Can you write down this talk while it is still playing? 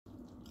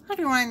Hi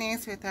everyone,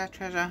 Nancy with our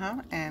Treasure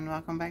Home, and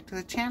welcome back to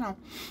the channel.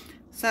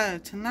 So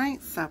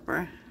tonight's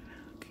supper,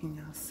 can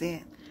y'all see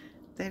it?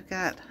 They've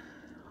got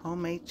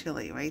homemade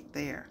chili right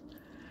there.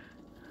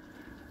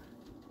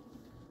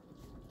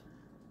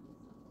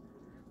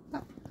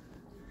 Oh,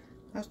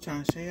 I was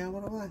trying to show y'all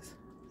what it was.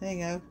 There you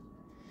go.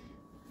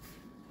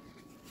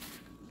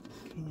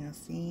 Can y'all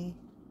see?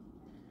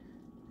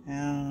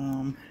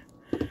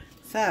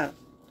 So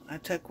I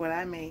took what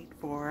I made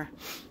for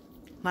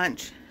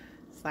lunch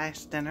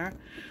 / dinner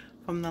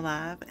from the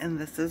live, and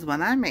this is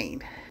what I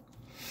made.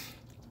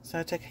 So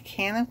I took a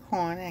can of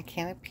corn and a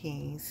can of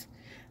peas.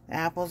 The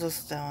apples are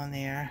still in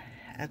there.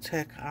 I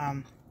took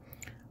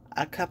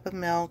a cup of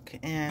milk,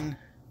 and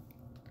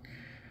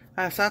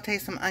I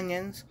sauteed some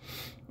onions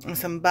and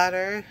some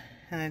butter,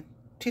 and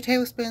 2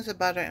 tablespoons of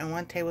butter and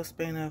 1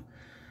 tablespoon of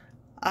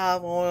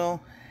olive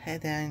oil, and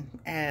then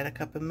added a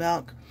cup of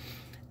milk,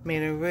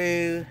 made a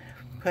roux,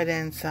 put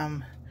in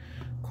some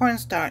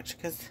cornstarch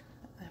because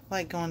I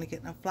like going to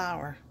get no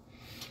flour.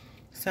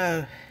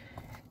 So,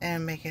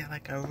 and make it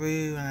like a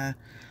roux and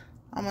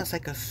almost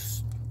like a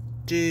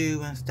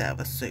stew instead of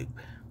a soup.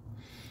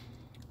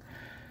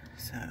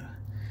 So,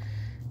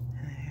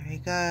 there we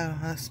go.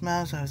 It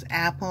smells those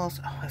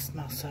apples. Oh, it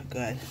smells so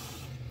good.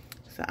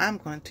 So I'm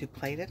going to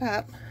plate it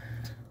up.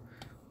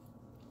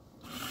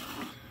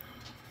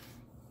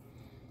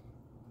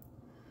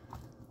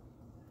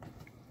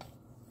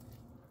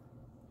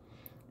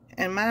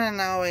 And mine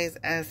always,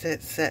 as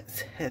it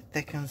sits, it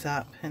thickens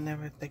up. It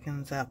never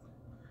thickens up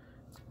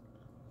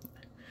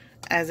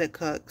as it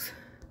cooks.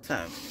 So,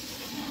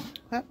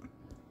 whoop.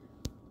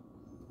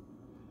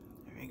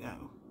 There we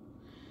go.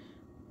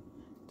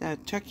 The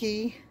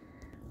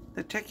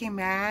turkey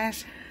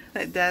mash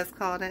that Des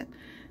called it.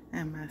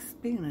 And my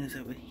spoon is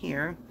over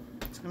here.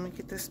 So let me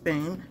get the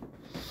spoon.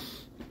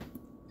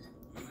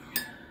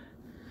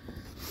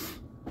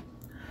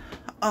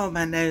 Oh,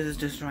 my nose is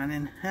just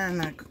running. I'm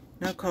not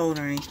no cold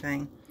or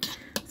anything.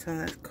 So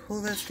let's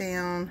cool this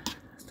down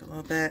just a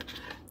little bit.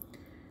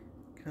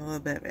 Get a little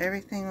bit of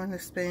everything on the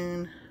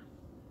spoon.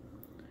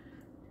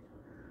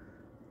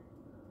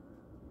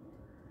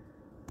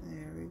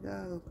 There we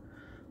go.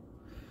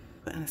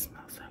 And it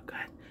smells so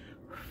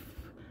good.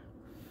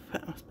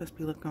 But I'm supposed to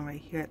be looking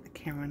right here at the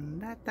camera,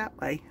 not that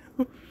way.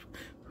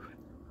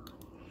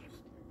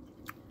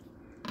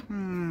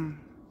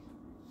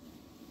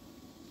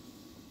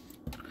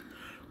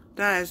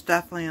 That is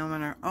definitely a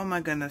winner. Oh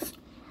my goodness.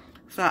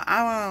 So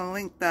I will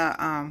link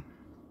the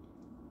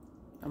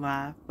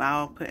live, but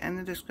I'll put in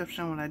the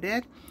description what I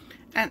did,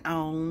 and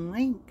I'll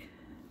link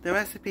the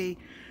recipe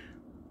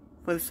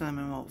for the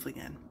cinnamon rolls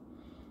again.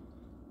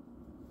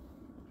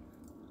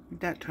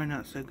 That turned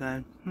out so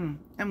good.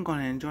 I'm going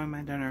to enjoy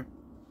my dinner.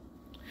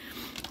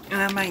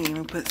 And I might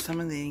even put some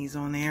of these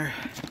on there.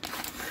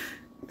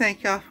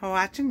 Thank y'all for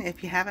watching.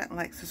 If you haven't,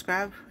 like,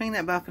 subscribe, ring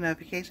that bell for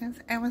notifications,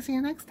 and we'll see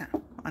you next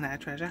time on Our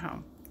Treasure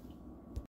Home.